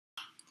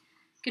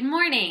Good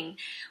morning.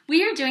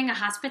 We are doing a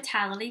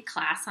hospitality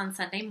class on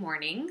Sunday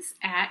mornings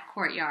at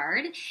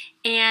Courtyard,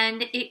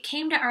 and it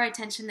came to our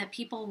attention that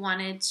people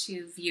wanted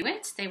to view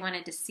it. They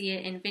wanted to see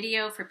it in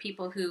video for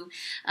people who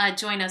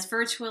join us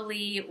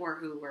virtually or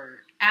who were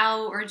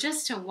out, or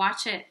just to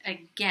watch it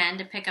again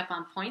to pick up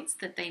on points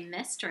that they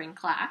missed during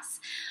class.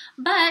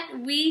 But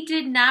we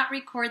did not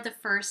record the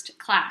first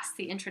class,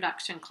 the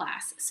introduction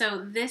class.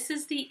 So this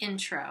is the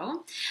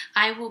intro.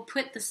 I will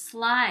put the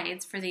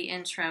slides for the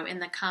intro in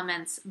the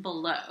comments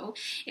below.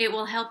 It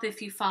will help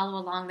if you follow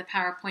along the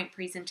PowerPoint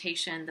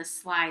presentation, the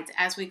slides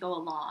as we go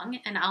along,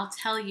 and I'll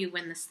tell you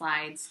when the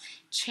slides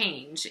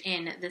change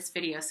in this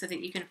video so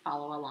that you can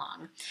follow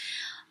along.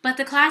 But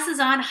the class is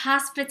on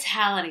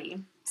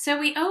hospitality. So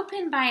we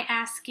open by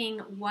asking,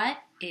 what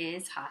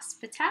is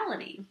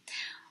hospitality?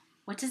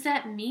 What does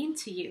that mean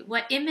to you?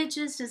 What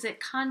images does it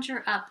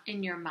conjure up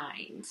in your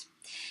mind?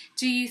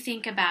 Do you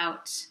think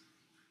about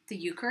the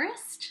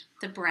Eucharist,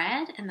 the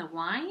bread and the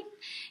wine?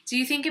 Do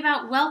you think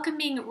about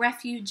welcoming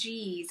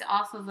refugees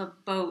off of a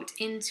boat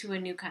into a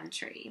new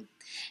country?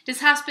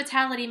 Does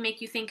hospitality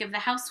make you think of the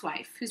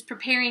housewife who's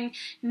preparing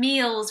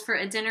meals for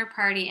a dinner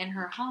party in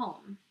her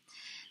home?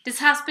 Does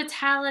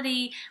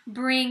hospitality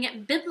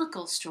bring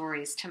biblical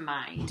stories to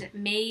mind?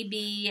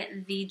 Maybe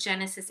the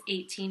Genesis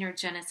 18 or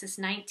Genesis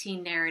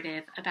 19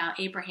 narrative about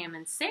Abraham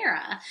and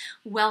Sarah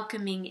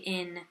welcoming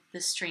in the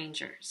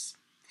strangers.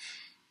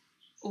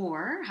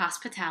 Or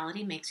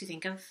hospitality makes you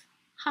think of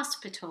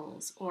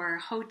hospitals or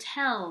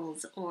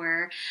hotels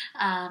or,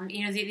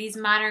 these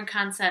modern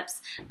concepts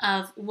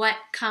of what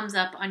comes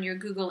up on your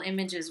Google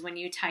images when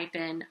you type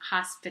in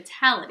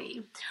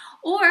hospitality.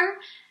 Or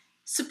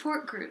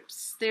support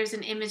groups. There's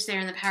an image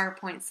there in the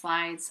PowerPoint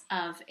slides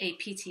of a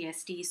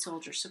PTSD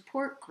soldier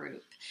support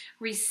group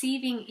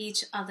receiving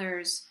each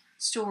other's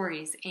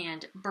stories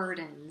and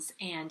burdens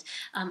and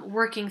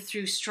working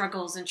through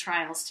struggles and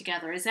trials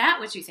together. Is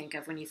that what you think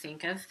of when you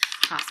think of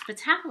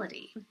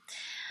hospitality?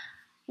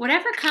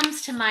 Whatever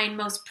comes to mind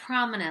most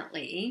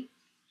prominently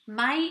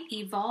might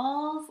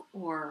evolve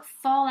or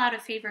fall out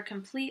of favor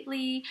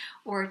completely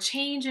or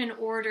change in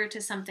order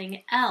to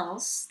something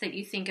else that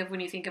you think of when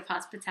you think of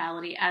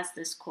hospitality as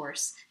this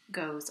course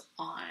goes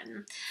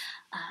on.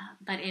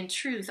 But in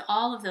truth,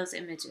 all of those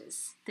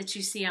images that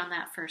you see on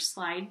that first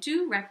slide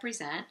do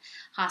represent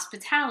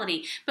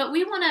hospitality. But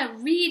we want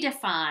to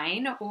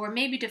redefine, or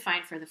maybe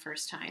define for the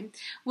first time,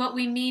 what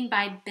we mean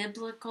by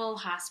biblical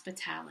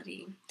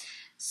hospitality,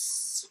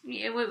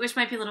 which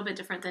might be a little bit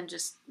different than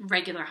just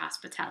regular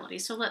hospitality.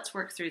 So let's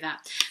work through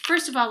that.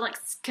 First of all,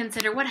 let's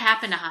consider what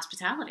happened to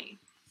hospitality.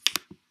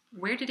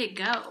 Where did it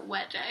go?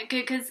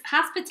 Because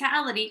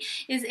hospitality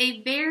is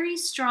a very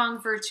strong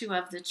virtue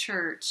of the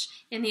church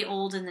in the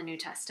Old and the New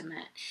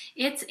Testament.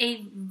 It's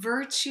a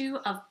virtue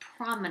of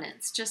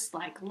prominence, just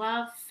like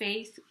love,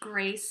 faith,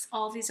 grace,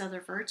 all these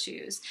other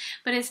virtues.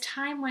 But as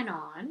time went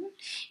on,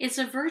 it's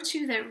a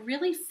virtue that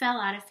really fell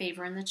out of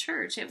favor in the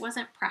church. It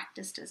wasn't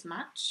practiced as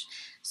much.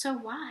 So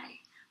why?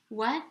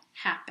 What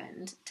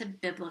happened to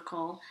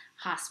biblical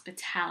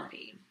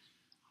hospitality?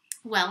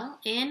 Well,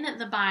 in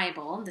the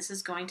Bible, this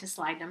is going to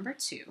slide number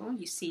 2,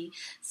 you see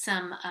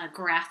some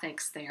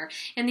graphics there.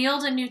 In the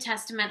Old and New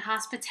Testament,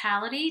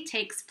 hospitality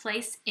takes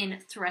place in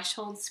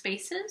threshold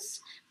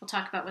spaces. We'll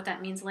talk about what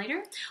that means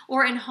later.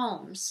 Or in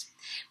homes.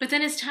 But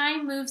then as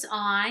time moves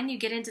on, you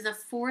get into the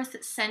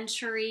 4th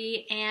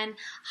century and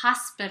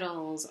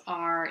hospitals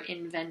are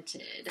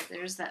invented.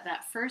 There's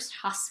that first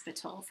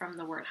hospital from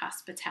the word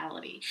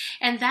hospitality.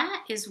 And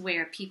that is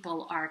where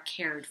people are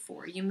cared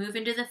for. You move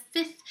into the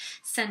 5th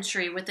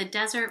century with the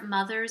desert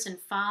mothers and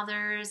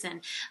fathers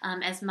and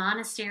as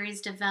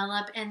monasteries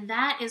develop. And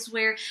that is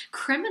where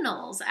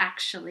criminals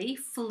actually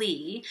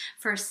flee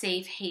for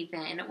safe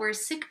haven, where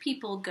sick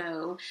people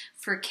go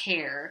for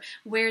care,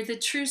 where the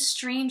true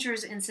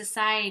strangers in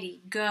society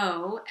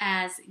go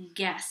as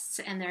guests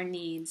and their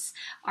needs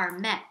are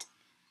met.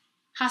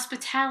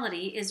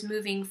 Hospitality is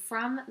moving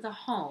from the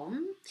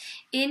home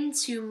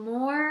into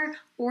more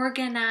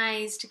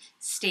organized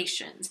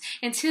stations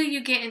until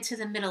you get into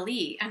the Middle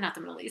East, not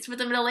the Middle East, but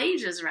the Middle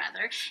Ages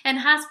rather. And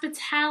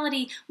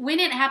hospitality, when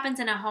it happens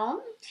in a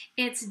home,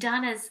 it's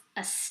done as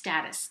a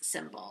status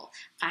symbol.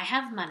 I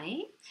have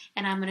money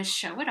and I'm going to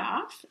show it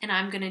off and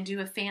I'm going to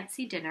do a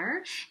fancy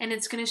dinner and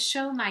it's going to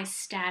show my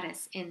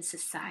status in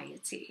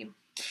society.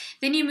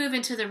 Then you move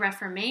into the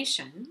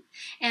Reformation,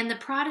 and the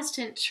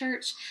Protestant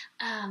church,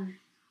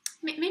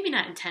 maybe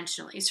not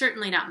intentionally,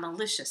 certainly not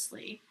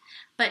maliciously,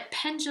 but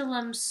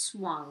pendulum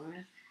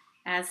swung,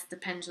 as the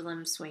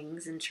pendulum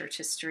swings in church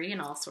history in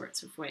all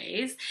sorts of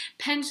ways.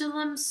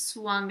 Pendulum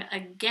swung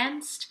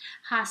against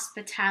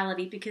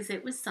hospitality because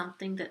it was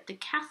something that the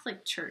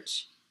Catholic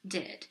Church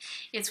did.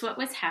 It's what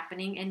was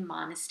happening in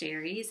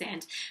monasteries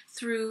and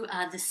through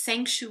the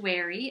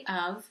sanctuary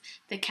of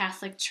the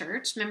Catholic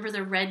Church. Remember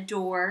the red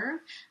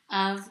door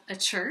of a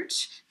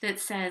church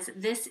that says,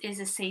 this is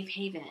a safe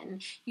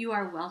haven. You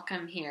are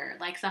welcome here.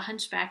 Like the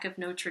Hunchback of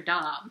Notre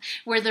Dame,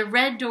 where the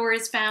red door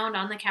is found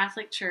on the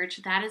Catholic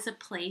Church. That is a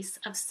place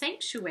of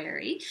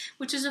sanctuary,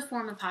 which is a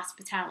form of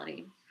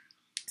hospitality.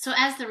 So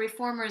as the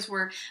reformers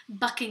were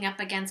bucking up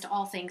against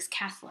all things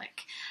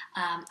Catholic,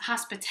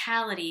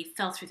 hospitality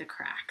fell through the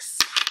cracks.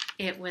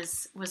 It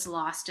was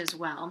lost as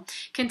well.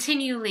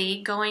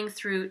 Continually going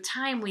through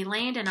time, we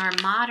land in our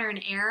modern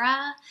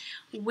era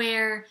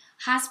where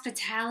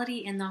hospitality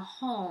in the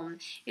home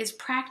is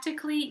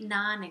practically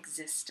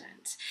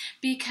non-existent,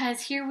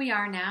 because here we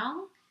are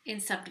now in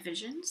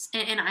subdivisions,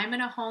 and I'm in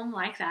a home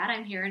like that.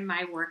 I'm here in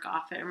my work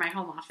office, or my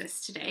home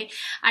office today.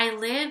 I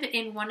live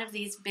in one of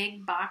these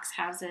big box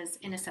houses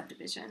in a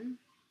subdivision.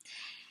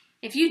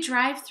 If you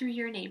drive through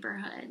your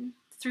neighborhood,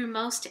 through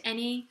most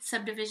any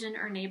subdivision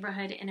or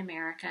neighborhood in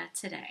America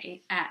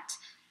today at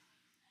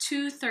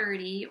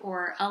 2:30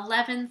 or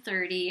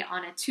 11:30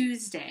 on a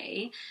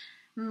Tuesday,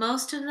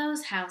 most of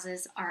those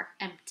houses are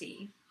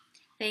empty.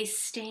 They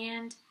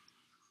stand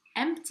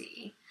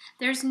empty.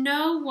 There's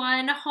no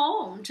one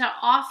home to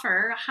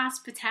offer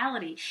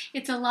hospitality.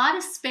 It's a lot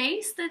of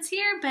space that's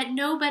here, but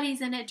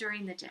nobody's in it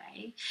during the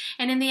day.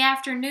 And in the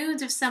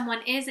afternoons, if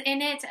someone is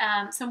in it,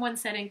 someone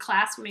said in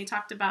class when we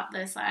talked about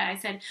this, I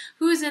said,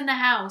 who's in the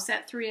house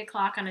at 3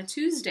 o'clock on a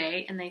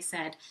Tuesday? And they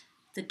said,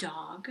 the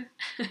dog,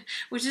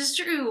 which is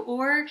true,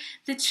 or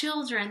the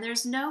children.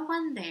 There's no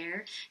one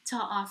there to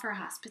offer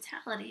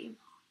hospitality.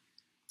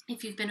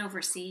 If you've been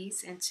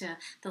overseas into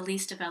the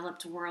least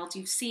developed world,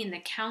 you've seen the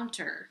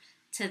counter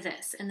to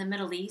this in the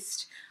Middle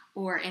East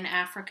or in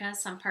Africa,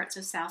 some parts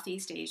of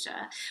Southeast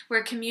Asia,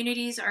 where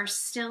communities are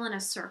still in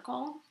a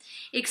circle.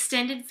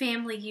 Extended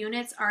family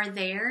units are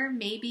there,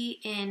 maybe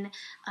in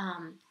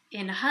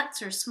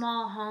huts or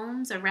small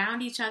homes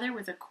around each other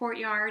with a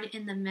courtyard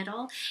in the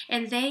middle,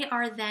 and they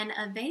are then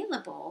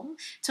available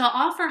to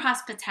offer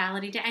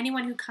hospitality to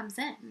anyone who comes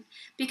in,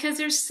 because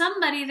there's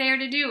somebody there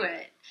to do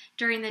it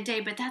during the day.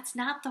 But that's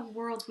not the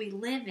world we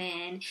live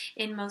in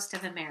most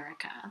of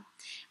America.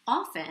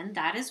 Often,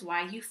 that is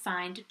why you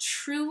find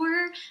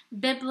truer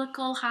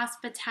biblical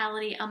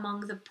hospitality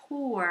among the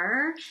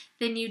poor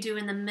than you do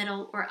in the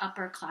middle or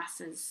upper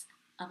classes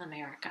of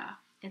America.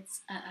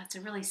 It's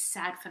a really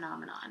sad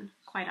phenomenon,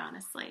 quite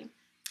honestly.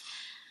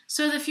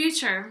 So the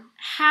future,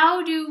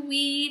 how do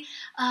we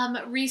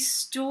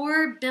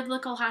restore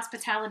biblical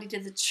hospitality to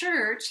the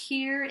church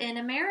here in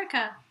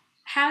America?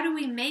 How do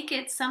we make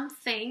it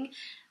something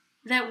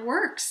that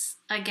works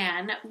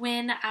again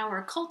when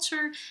our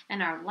culture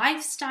and our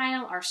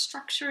lifestyle, our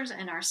structures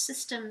and our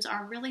systems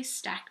are really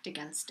stacked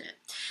against it?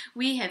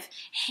 We have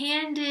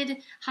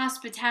handed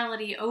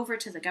hospitality over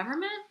to the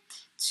government,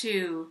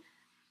 to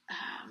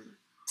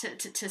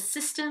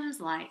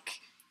systems like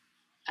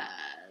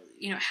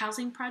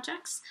housing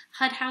projects,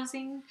 HUD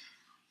housing,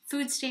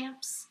 food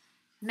stamps,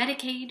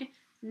 Medicaid,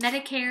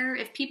 Medicare.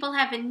 If people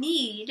have a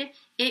need,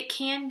 it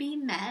can be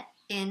met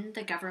in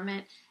the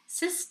government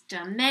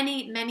system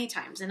many, many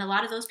times. And a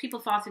lot of those people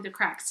fall through the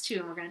cracks too,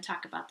 and we're going to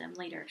talk about them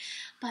later.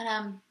 But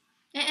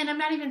and I'm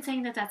not even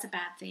saying that that's a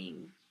bad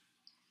thing.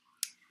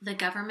 The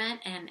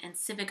government and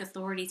civic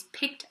authorities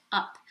picked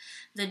up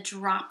the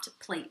dropped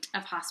plate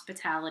of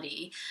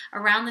hospitality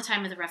around the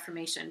time of the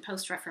Reformation,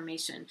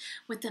 post-Reformation,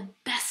 with the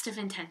best of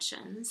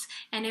intentions,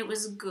 and it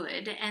was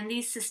good. And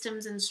these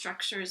systems and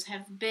structures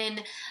have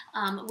been,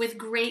 with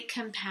great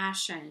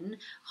compassion,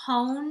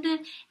 honed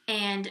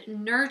and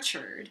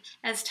nurtured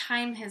as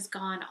time has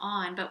gone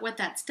on. But what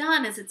that's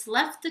done is it's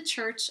left the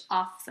church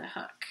off the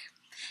hook.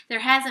 There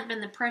hasn't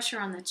been the pressure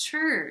on the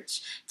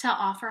church to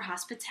offer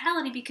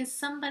hospitality because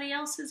somebody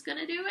else is going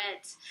to do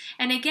it.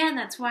 And again,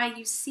 that's why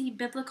you see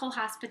biblical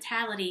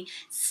hospitality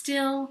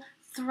still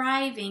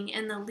thriving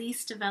in the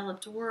least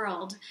developed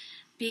world,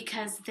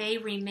 because they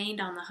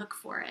remained on the hook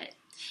for it.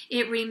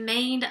 It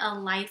remained a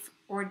life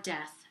or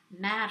death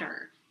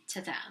matter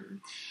to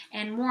them.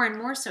 And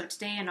more so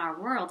today in our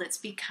world, it's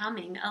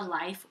becoming a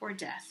life or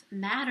death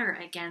matter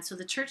again. So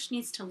the church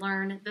needs to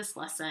learn this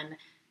lesson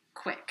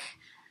quick.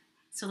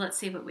 So let's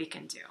see what we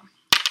can do.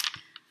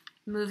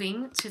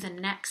 Moving to the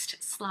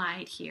next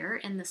slide here.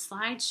 In the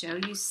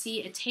slideshow, you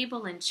see a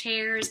table and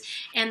chairs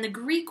and the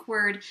Greek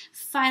word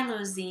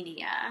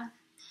philoxenia.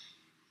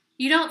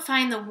 You don't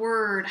find the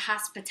word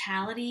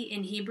hospitality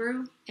in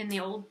Hebrew in the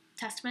Old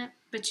Testament,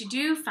 but you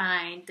do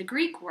find the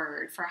Greek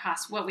word for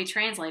what we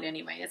translate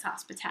anyway as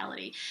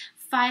hospitality,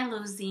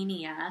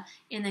 philoxenia,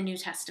 in the New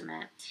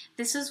Testament.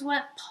 This is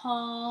what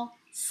Paul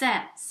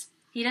says.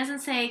 He doesn't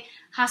say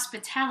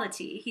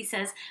hospitality, he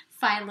says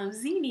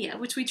philoxenia,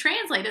 which we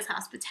translate as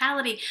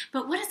hospitality.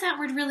 But what does that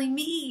word really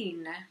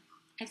mean?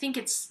 I think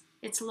it's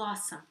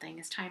lost something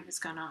as time has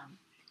gone on.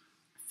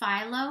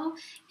 Philo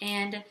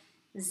and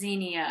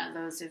xenia.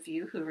 Those of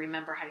you who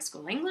remember high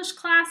school English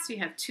class, you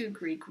have two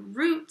Greek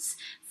roots.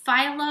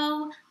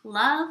 Philo,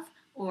 love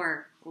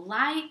or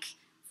like.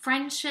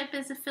 Friendship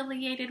is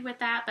affiliated with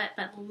that,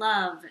 but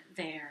love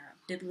there.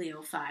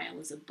 Bibliophile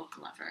is a book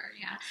lover,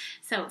 yeah.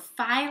 So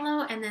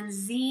philo and then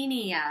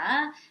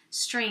xenia,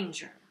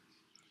 stranger.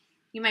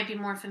 You might be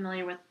more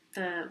familiar with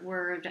the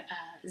word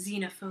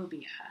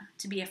xenophobia,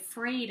 to be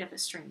afraid of a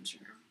stranger,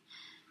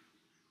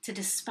 to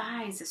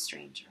despise a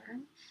stranger.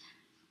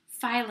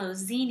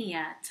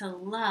 Philoxenia, to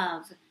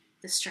love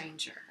the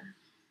stranger,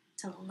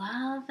 to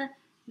love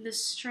the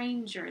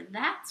stranger.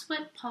 That's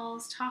what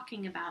Paul's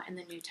talking about in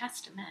the New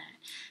Testament,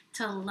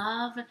 to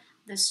love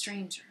the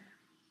stranger.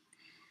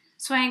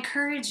 So I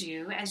encourage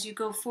you, as you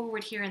go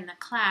forward here in the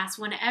class,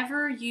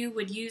 whenever you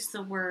would use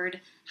the word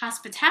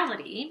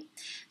hospitality,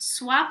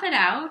 swap it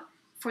out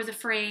for the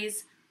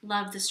phrase,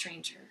 love the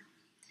stranger.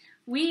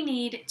 We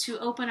need to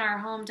open our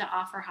home to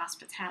offer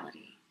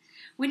hospitality.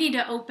 We need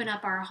to open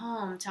up our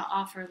home to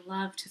offer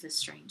love to the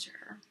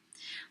stranger.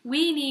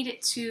 We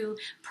need to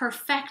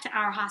perfect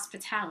our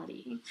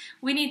hospitality.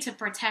 We need to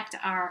protect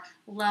our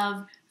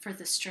love for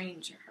the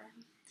stranger.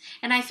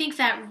 And I think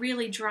that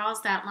really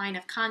draws that line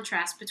of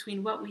contrast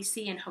between what we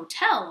see in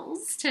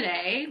hotels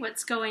today,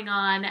 what's going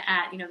on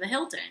at, the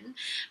Hilton,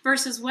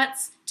 versus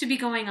what's to be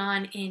going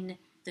on in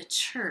the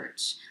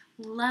church,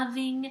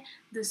 loving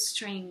the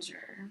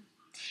stranger.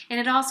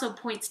 And it also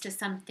points to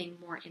something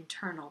more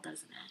internal,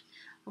 doesn't it?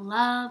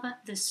 Love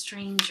the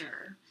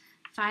stranger.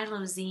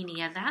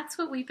 Philoxenia, that's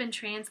what we've been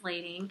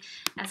translating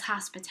as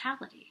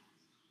hospitality.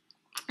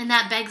 And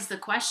that begs the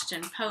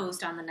question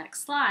posed on the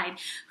next slide.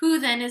 Who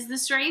then is the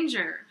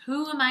stranger?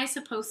 Who am I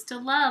supposed to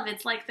love?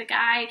 It's like the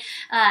guy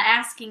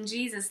asking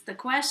Jesus the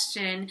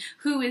question,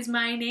 who is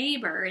my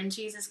neighbor? And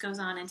Jesus goes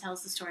on and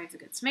tells the story of the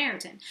Good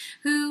Samaritan.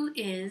 Who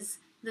is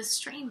the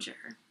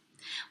stranger?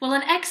 Well,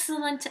 an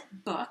excellent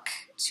book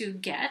to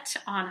get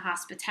on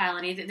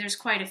hospitality, there's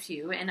quite a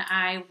few, and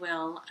I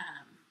will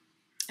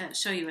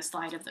show you a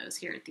slide of those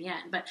here at the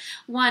end. But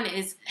one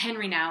is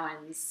Henry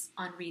Nouwen's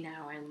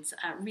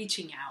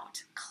Reaching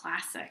Out.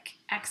 Classic,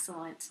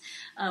 excellent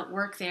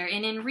work there.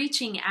 And in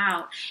Reaching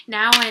Out,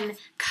 Nouwen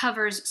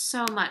covers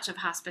so much of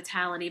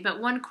hospitality. But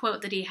one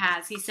quote that he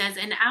has, he says,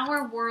 "In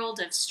our world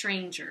of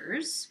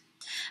strangers,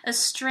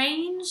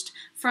 estranged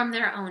from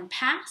their own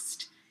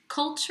past,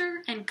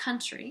 culture, and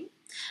country,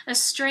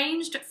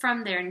 estranged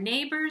from their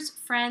neighbors,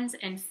 friends,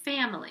 and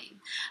family,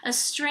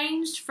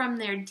 estranged from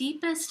their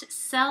deepest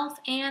self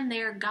and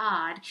their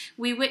God,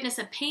 we witness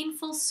a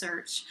painful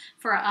search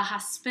for a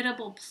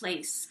hospitable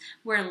place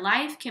where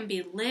life can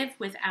be lived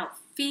without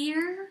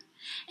fear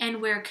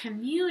and where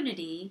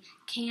community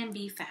can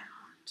be found."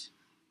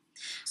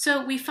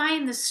 So we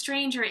find the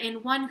stranger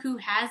in one who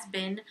has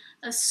been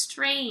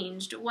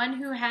estranged, one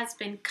who has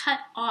been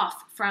cut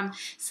off from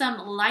some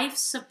life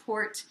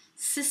support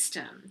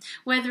system,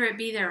 whether it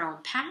be their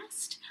own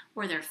past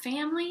or their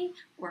family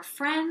or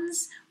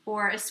friends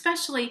or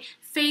especially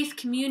faith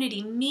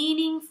community,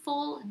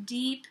 meaningful,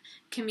 deep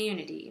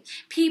community.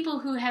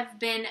 People who have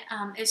been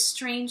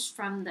estranged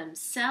from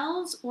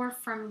themselves or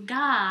from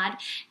God.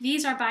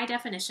 These are by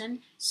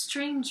definition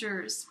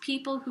strangers,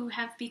 people who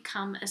have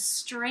become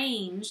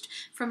estranged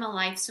from a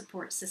life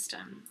support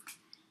system.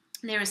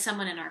 There was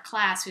someone in our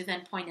class who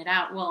then pointed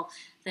out, well,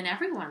 then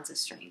everyone's a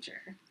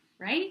stranger,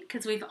 right?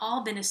 Because we've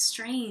all been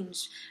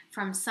estranged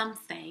from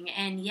something.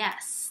 And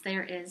yes,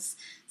 there is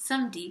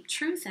some deep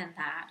truth in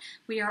that.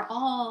 We are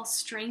all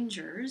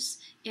strangers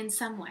in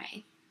some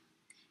way.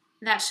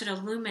 That should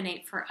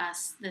illuminate for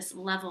us this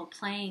level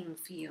playing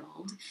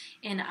field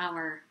in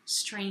our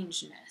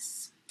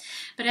strangeness.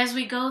 But as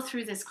we go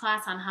through this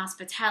class on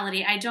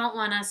hospitality, I don't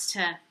want us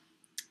to,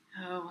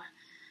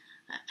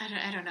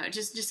 I don't know,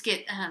 just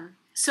get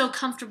so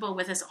comfortable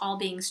with us all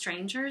being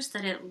strangers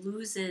that it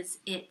loses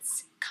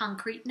its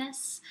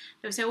concreteness.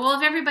 They would say, well,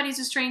 if everybody's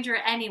a stranger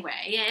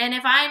anyway, and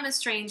if I'm a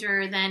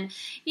stranger, then,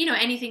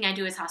 anything I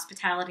do is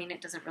hospitality and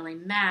it doesn't really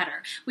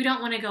matter. We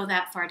don't want to go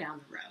that far down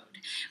the road.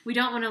 We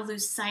don't want to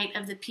lose sight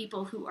of the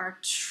people who are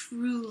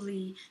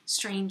truly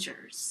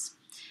strangers.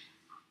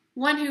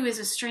 One who is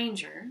a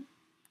stranger,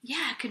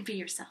 it could be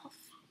yourself.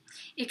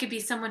 It could be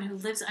someone who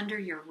lives under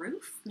your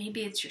roof.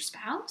 Maybe it's your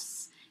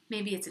spouse.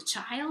 Maybe it's a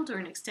child or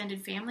an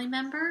extended family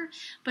member,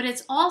 but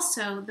it's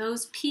also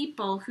those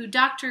people who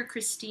Dr.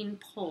 Christine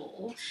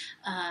Pohl,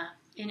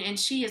 and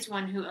she is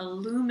one who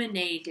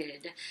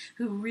illuminated,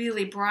 who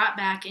really brought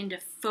back into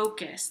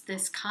focus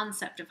this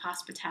concept of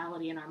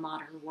hospitality in our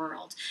modern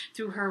world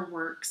through her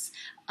works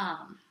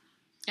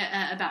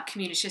about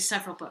community. She has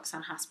several books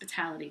on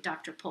hospitality,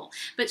 Dr. Pohl.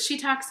 But she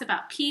talks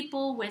about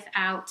people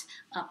without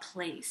a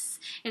place.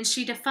 And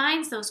she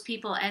defines those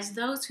people as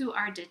those who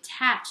are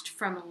detached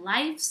from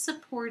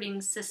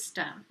life-supporting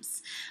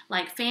systems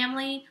like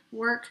family,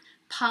 work,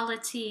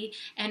 polity,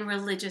 and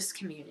religious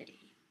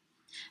community.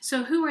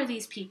 So who are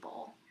these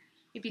people?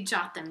 Maybe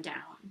jot them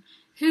down.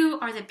 Who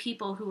are the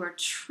people who are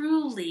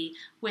truly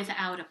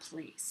without a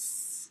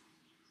place?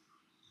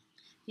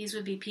 These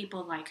would be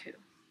people like who?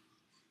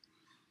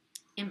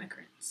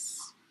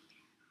 Immigrants,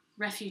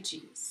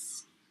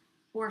 refugees,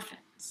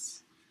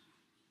 orphans,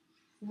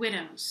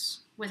 widows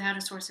without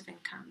a source of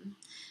income,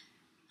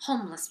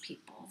 homeless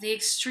people, the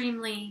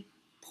extremely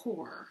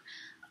poor.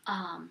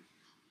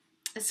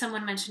 As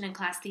someone mentioned in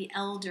class, the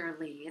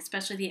elderly,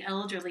 especially the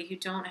elderly who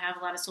don't have a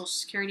lot of Social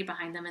Security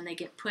behind them and they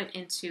get put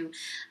into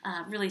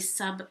really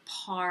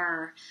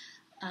subpar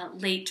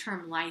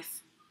late-term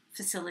life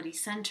facility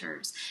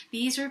centers.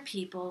 These are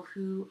people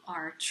who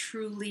are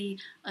truly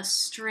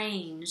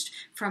estranged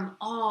from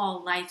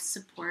all life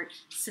support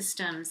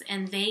systems,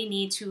 and they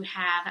need to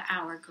have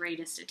our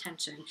greatest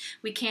attention.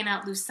 We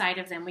cannot lose sight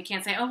of them. We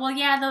can't say, oh, well,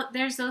 yeah,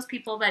 there's those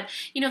people, but,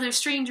 they're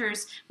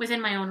strangers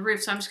within my own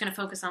roof, so I'm just going to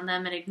focus on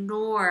them and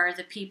ignore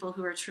the people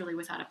who are truly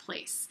without a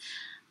place.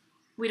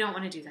 We don't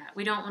want to do that.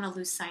 We don't want to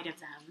lose sight of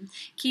them.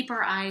 Keep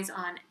our eyes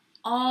on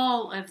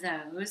all of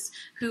those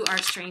who are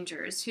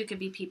strangers, who could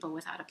be people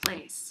without a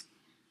place.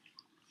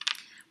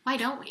 Why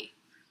don't we?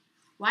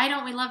 Why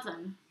don't we love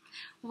them?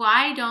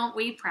 Why don't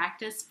we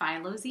practice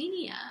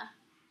philoxenia?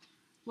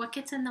 What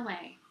gets in the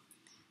way?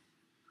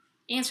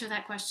 Answer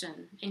that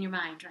question in your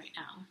mind right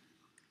now.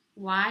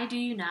 Why do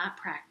you not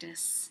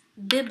practice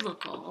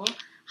biblical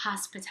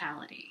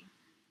hospitality?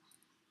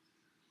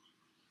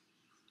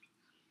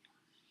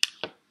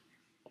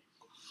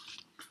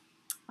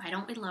 Why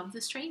don't we love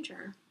the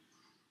stranger?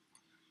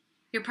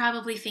 You're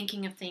probably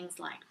thinking of things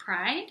like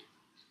pride,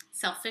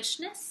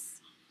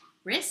 selfishness,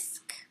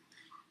 risk,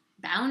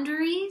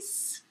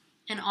 boundaries,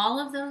 and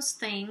all of those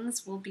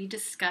things will be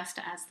discussed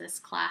as this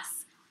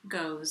class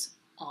goes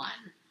on.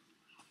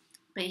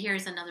 But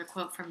here's another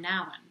quote from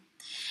Nouwen.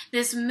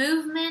 This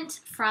movement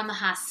from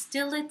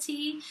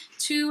hostility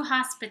to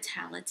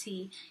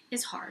hospitality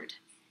is hard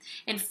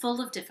and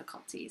full of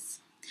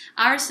difficulties.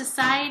 Our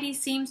society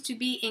seems to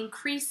be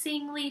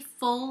increasingly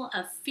full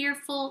of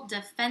fearful,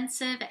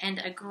 defensive, and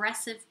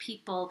aggressive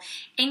people,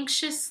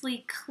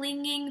 anxiously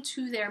clinging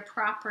to their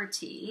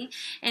property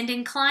and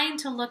inclined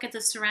to look at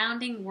the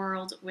surrounding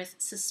world with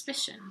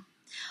suspicion,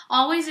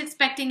 always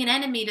expecting an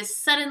enemy to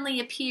suddenly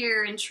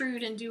appear,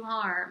 intrude, and do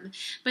harm.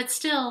 But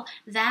still,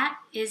 that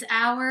is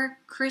our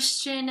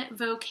Christian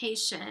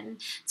vocation,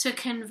 to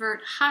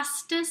convert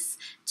hostis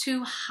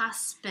to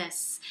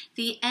hospice,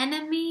 the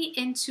enemy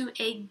into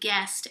a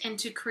guest, and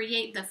to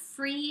create the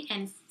free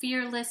and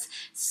fearless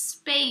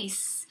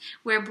space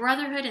where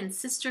brotherhood and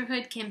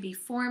sisterhood can be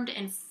formed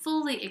and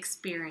fully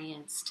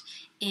experienced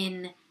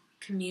in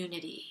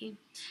community.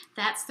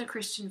 That's the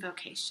Christian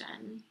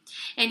vocation.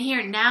 And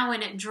here now,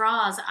 when it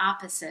draws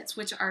opposites,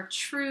 which are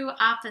true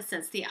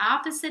opposites, the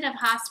opposite of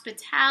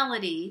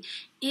hospitality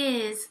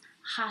is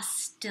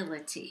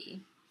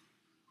hostility.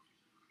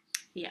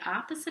 The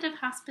opposite of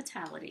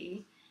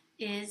hospitality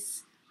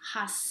is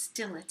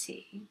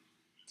hostility.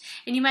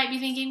 And you might be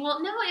thinking,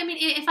 well, no,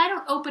 if I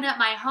don't open up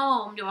my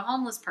home to a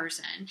homeless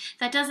person,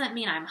 that doesn't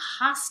mean I'm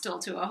hostile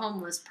to a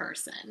homeless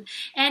person.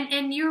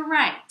 And you're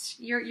right.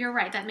 You're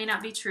right. That may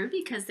not be true,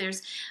 because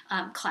there's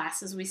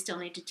classes we still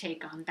need to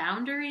take on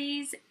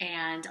boundaries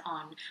and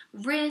on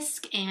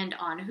risk and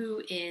on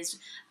who is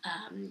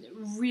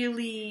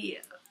really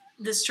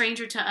the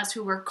stranger to us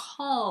who we're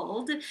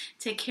called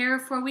to care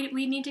for.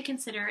 We need to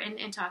consider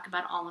and talk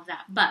about all of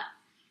that. But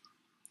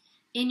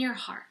in your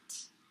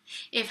heart,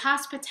 if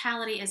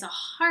hospitality is a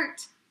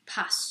heart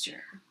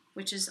posture,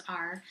 which is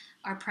our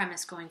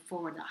premise going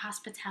forward, that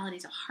hospitality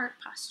is a heart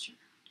posture,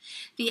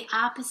 the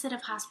opposite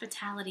of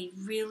hospitality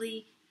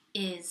really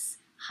is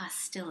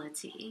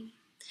hostility.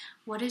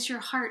 What is your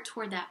heart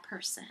toward that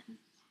person?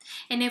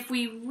 And if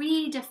we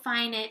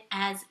redefine it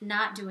as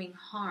not doing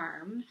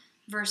harm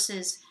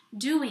versus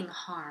doing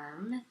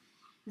harm,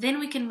 then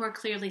we can more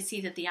clearly see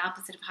that the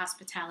opposite of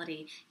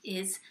hospitality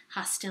is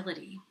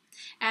hostility.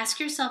 Ask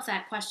yourself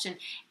that question: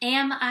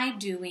 am I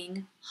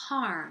doing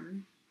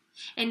harm?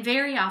 And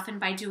very often,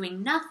 by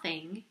doing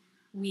nothing,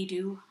 we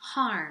do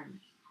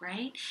harm,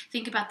 right?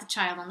 Think about the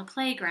child on the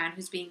playground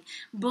who's being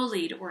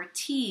bullied or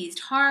teased.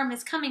 Harm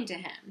is coming to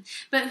him.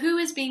 But who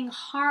is being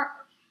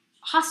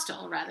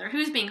hostile, rather?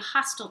 Who's being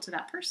hostile to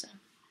that person?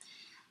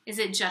 Is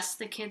it just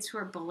the kids who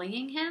are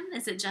bullying him?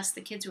 Is it just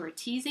the kids who are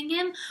teasing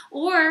him?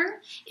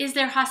 Or is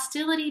there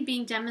hostility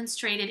being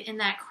demonstrated in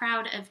that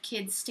crowd of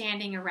kids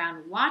standing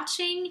around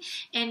watching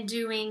and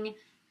doing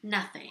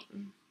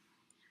nothing?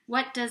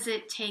 What does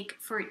it take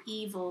for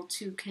evil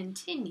to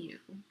continue?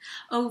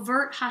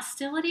 Overt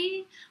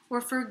hostility,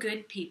 or for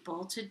good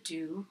people to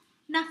do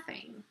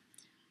nothing?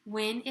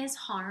 When is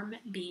harm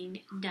being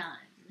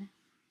done?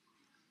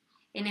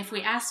 And if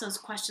we ask those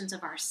questions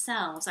of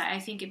ourselves, I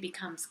think it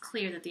becomes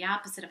clear that the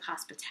opposite of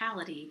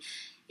hospitality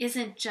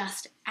isn't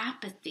just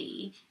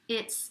apathy,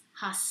 it's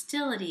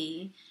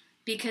hostility,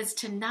 because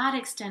to not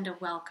extend a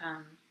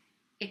welcome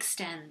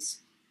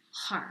extends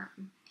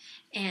harm.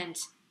 And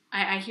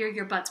I hear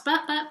your buts,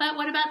 but,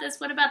 what about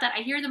this, what about that?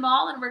 I hear them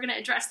all, and we're going to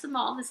address them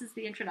all. This is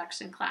the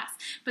introduction class.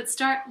 But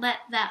let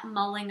that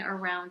mulling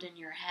around in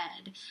your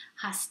head.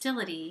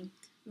 Hostility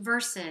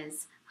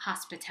versus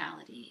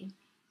hospitality.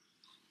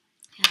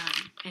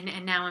 And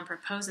Nouwen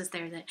proposes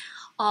there that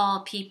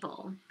all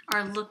people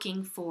are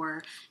looking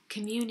for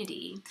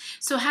community.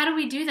 So how do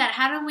we do that?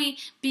 How do we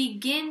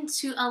begin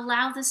to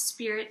allow the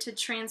Spirit to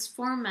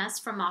transform us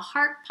from a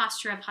heart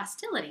posture of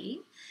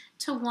hostility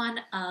to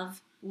one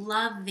of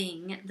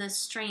loving the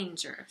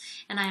stranger.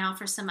 And I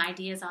offer some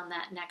ideas on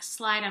that next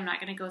slide. I'm not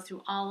going to go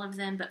through all of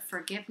them, but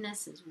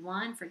forgiveness is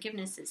one.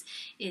 Forgiveness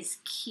is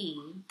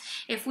key.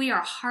 If we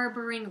are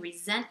harboring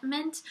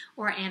resentment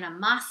or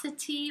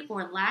animosity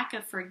or lack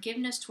of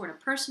forgiveness toward a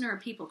person or a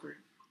people group,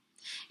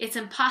 it's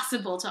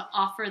impossible to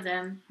offer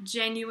them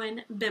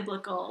genuine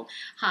biblical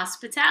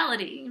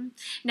hospitality.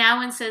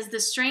 Nouwen says the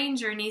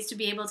stranger needs to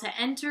be able to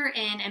enter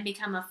in and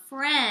become a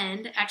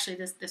friend. Actually,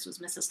 this was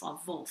Mrs.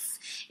 Volf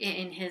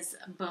in his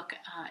book,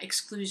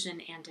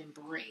 Exclusion and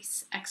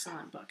Embrace.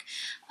 Excellent book.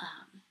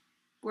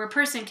 Where a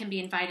person can be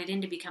invited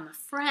in to become a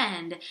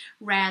friend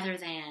rather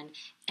than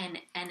an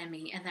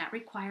enemy, and that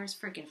requires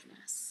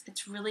forgiveness.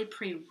 It's really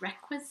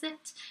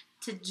prerequisite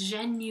to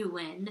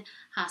genuine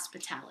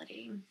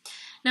hospitality.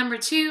 Number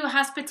 2,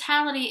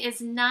 hospitality is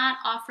not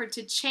offered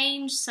to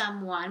change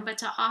someone, but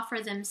to offer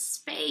them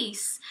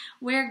space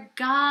where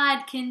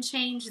God can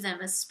change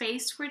them, a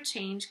space where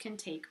change can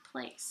take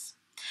place.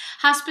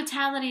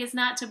 Hospitality is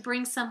not to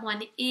bring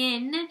someone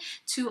in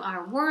to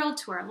our world,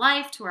 to our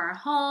life, to our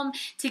home,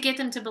 to get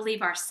them to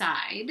believe our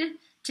side,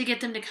 to get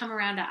them to come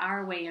around to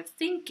our way of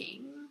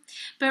thinking,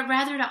 but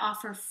rather to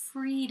offer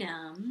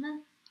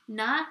freedom,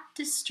 not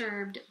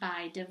disturbed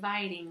by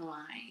dividing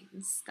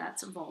lines.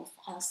 That's Volf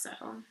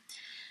also.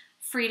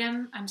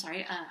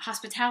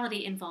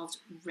 Hospitality involves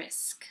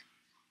risk.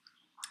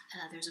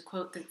 There's a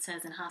quote that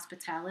says, in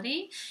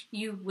hospitality,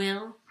 you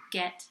will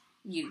get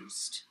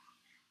used.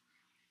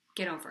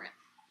 Get over it.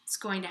 It's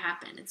going to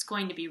happen. It's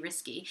going to be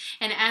risky.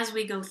 And as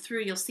we go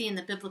through, you'll see in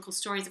the biblical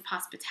stories of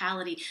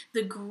hospitality,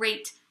 the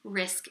great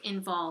risk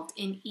involved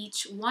in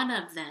each one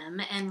of them.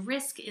 And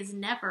risk is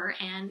never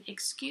an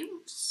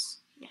excuse.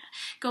 Yeah.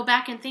 Go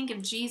back and think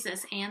of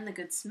Jesus and the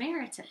Good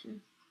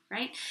Samaritan,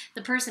 right?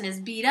 The person is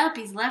beat up.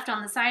 He's left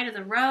on the side of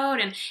the road,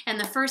 and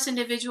the first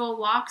individual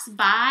walks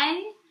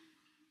by,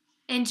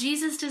 and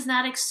Jesus does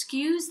not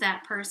excuse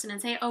that person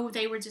and say, oh,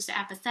 they were just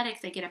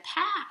apathetic, they get a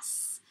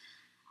pass.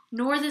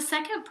 Nor the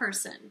second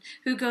person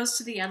who goes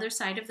to the other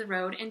side of the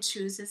road and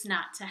chooses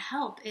not to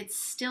help. It's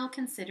still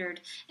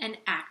considered an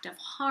act of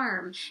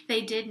harm.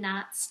 They did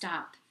not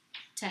stop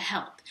to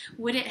help.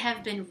 Would it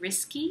have been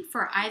risky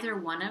for either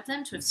one of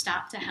them to have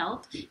stopped to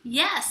help?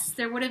 Yes,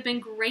 there would have been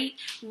great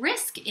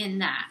risk in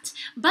that,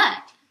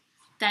 but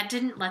that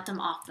didn't let them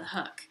off the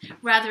hook.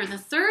 Rather, the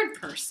third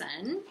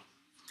person,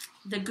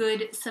 the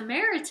Good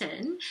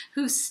Samaritan,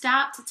 who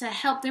stopped to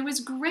help, there was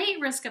great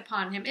risk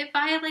upon him. It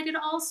violated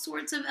all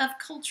sorts of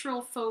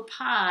cultural faux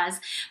pas,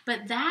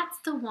 but that's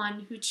the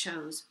one who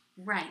chose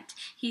right.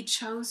 He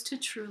chose to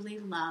truly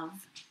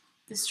love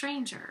the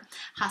stranger.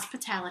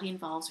 Hospitality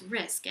involves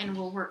risk, and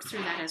we'll work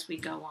through that as we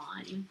go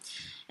on.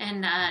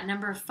 And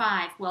number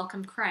 5,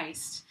 welcome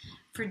Christ.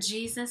 For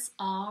Jesus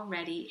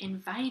already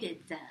invited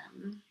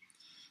them.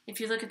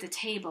 If you look at the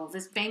table,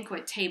 this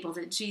banquet table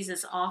that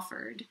Jesus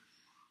offered,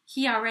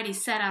 he already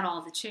set out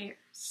all the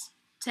chairs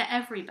to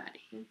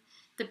everybody.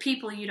 The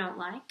people you don't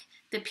like,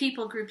 the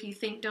people group you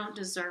think don't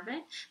deserve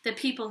it, the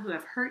people who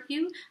have hurt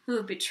you, who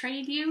have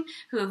betrayed you,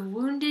 who have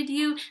wounded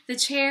you, the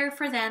chair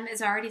for them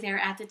is already there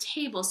at the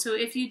table. So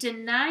if you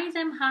deny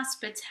them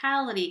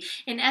hospitality,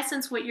 in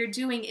essence what you're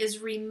doing is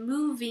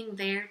removing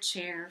their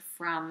chair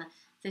from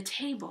the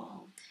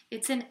table.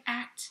 It's an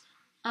act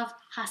of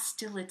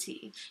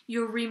hostility.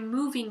 You're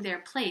removing their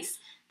place,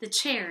 the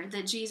chair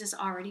that Jesus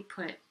already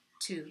put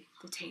to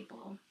the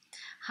table.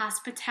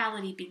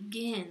 Hospitality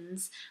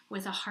begins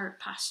with a heart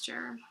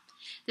posture.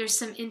 There's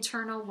some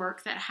internal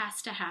work that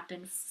has to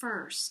happen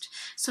first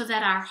so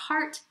that our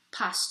heart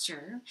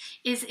posture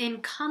is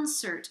in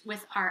concert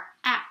with our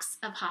acts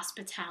of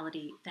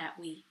hospitality that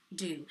we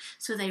do.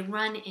 So they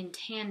run in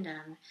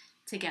tandem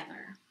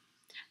together.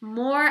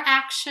 More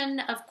action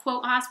of,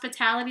 quote,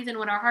 hospitality than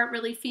what our heart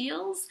really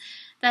feels,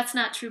 that's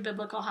not true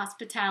biblical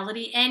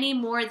hospitality any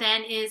more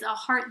than is a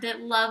heart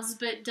that loves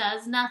but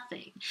does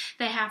nothing.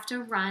 They have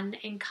to run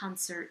in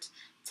concert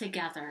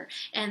together.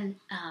 And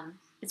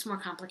it's more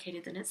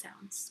complicated than it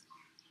sounds.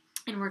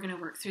 And we're going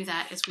to work through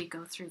that as we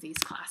go through these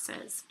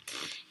classes.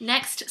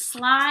 Next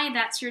slide,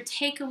 that's your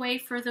takeaway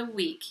for the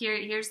week.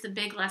 Here's the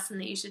big lesson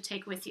that you should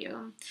take with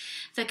you.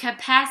 The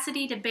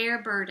capacity to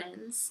bear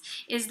burdens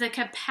is the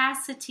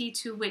capacity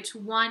to which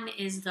one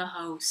is the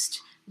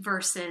host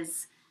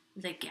versus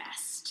the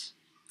guest.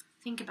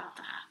 Think about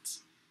that.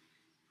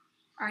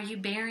 Are you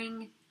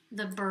bearing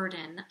the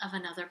burden of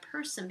another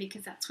person?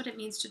 Because that's what it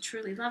means to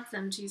truly love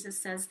them. Jesus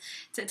says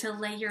to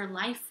lay your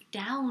life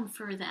down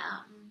for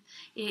them.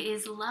 It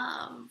is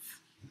love.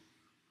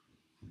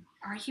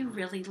 Are you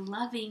really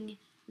loving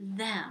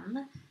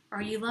them? Or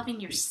are you loving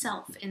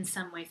yourself in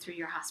some way through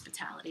your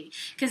hospitality?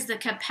 Because the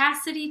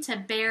capacity to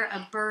bear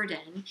a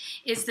burden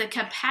is the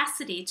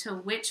capacity to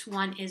which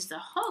one is the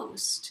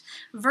host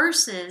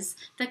versus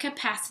the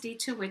capacity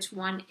to which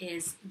one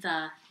is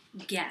the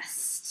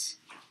guest.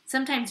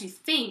 Sometimes you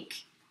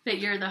think that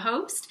you're the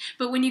host.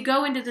 But when you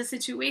go into the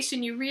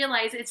situation, you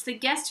realize it's the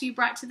guest who you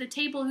brought to the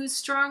table who's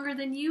stronger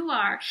than you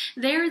are.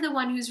 They're the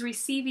one who's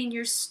receiving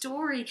your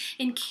story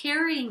and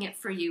carrying it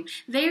for you.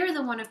 They're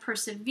the one of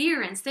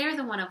perseverance. They're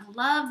the one of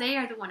love. They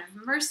are the one of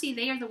mercy.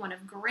 They are the one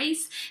of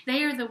grace.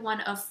 They are the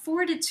one of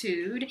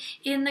fortitude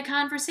in the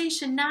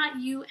conversation, not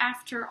you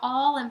after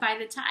all. And by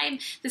the time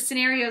the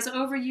scenario's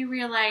over, you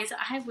realize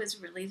I was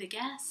really the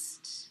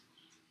guest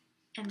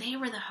and they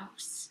were the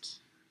host.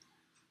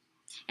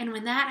 And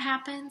when that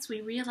happens,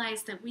 we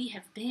realize that we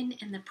have been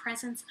in the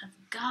presence of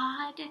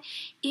God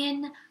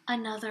in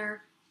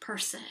another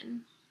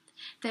person,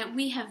 that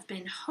we have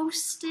been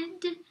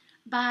hosted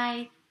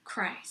by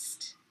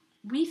Christ.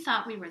 We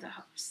thought we were the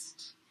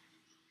host,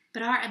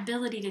 but our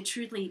ability to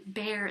truly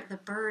bear the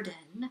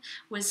burden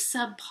was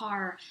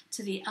subpar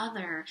to the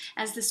other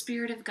as the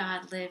Spirit of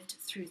God lived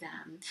through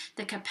them.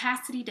 The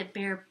capacity to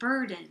bear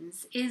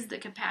burdens is the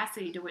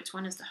capacity to which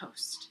one is the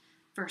host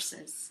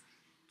versus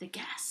the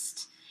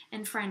guest.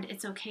 And friend,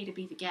 it's okay to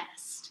be the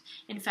guest.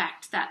 In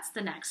fact, that's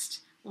the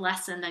next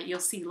lesson that you'll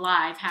see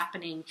live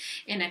happening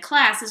in a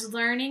class, is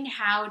learning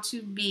how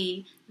to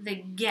be the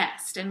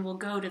guest. And we'll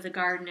go to the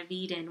Garden of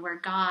Eden where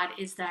God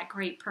is that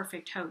great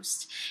perfect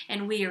host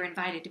and we are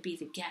invited to be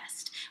the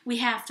guest. We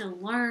have to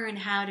learn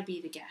how to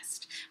be the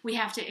guest. We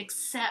have to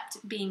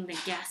accept being the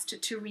guest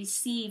to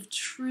receive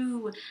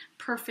true,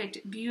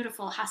 perfect,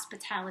 beautiful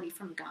hospitality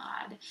from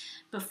God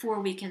before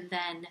we can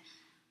then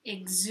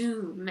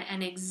exhume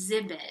and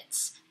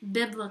exhibit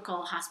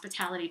biblical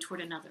hospitality toward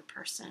another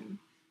person.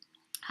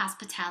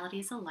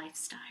 Hospitality is a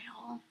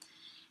lifestyle.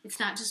 It's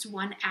not just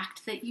one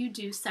act that you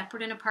do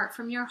separate and apart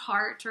from your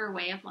heart or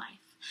way of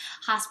life.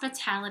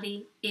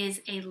 Hospitality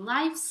is a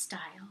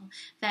lifestyle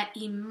that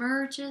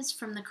emerges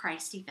from the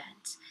Christ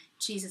event.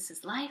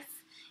 Jesus'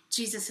 life,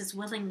 Jesus'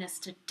 willingness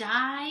to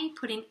die,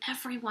 putting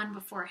everyone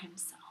before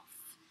himself.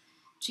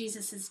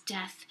 Jesus'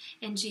 death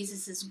and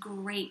Jesus'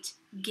 great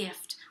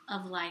gift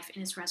of life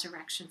in his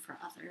resurrection for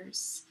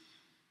others.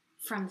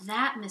 From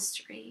that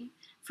mystery,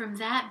 from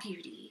that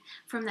beauty,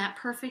 from that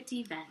perfect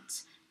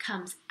event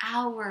comes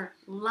our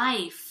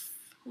lifestyle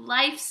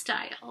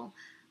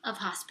of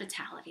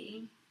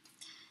hospitality.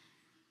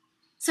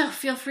 So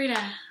feel free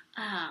to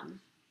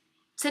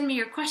send me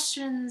your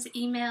questions,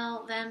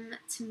 email them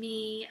to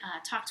me,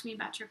 talk to me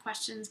about your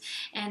questions,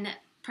 and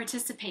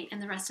participate in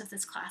the rest of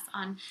this class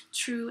on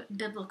true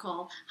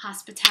biblical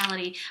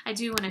hospitality. I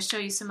do want to show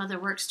you some other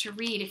works to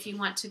read if you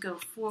want to go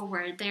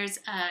forward. There's,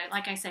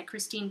 like I said,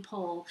 Christine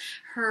Pohl,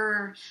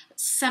 her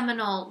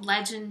seminal,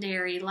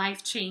 legendary,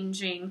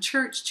 life-changing,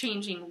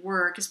 church-changing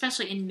work,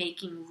 especially in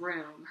Making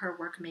Room, her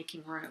work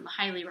Making Room.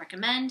 I highly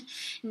recommend.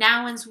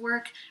 Nouwen's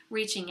work,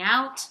 Reaching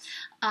Out.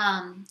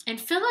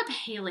 And Philip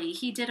Haley,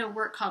 he did a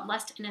work called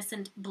Lest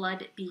Innocent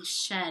Blood Be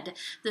Shed,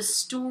 the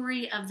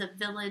story of the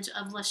village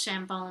of Le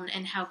Chambon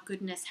and how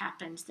goodness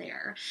happened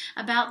there,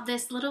 about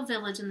this little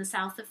village in the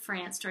south of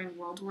France during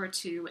World War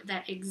II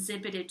that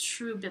exhibited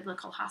true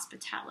biblical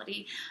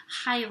hospitality.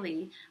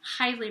 Highly,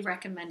 highly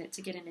recommend it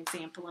to get an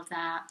example of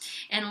that.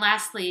 And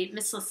lastly,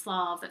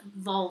 Mstislav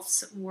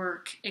Volf's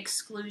work,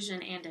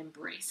 Exclusion and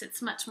Embrace.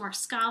 It's much more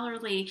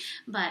scholarly,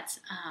 but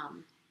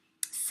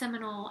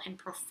seminal and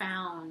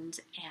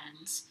profound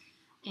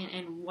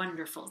and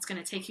wonderful. It's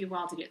going to take you a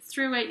while to get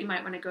through it. You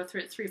might want to go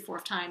through it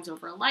 3-4 times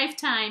over a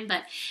lifetime,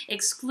 but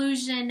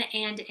Exclusion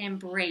and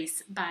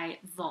Embrace by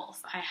Volf,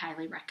 I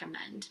highly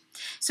recommend.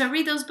 So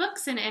read those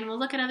books and we'll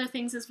look at other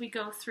things as we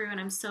go through, and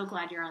I'm so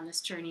glad you're on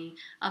this journey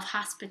of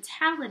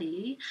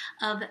hospitality,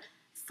 of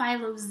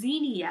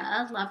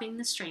philoxenia, loving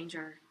the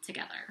stranger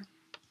together.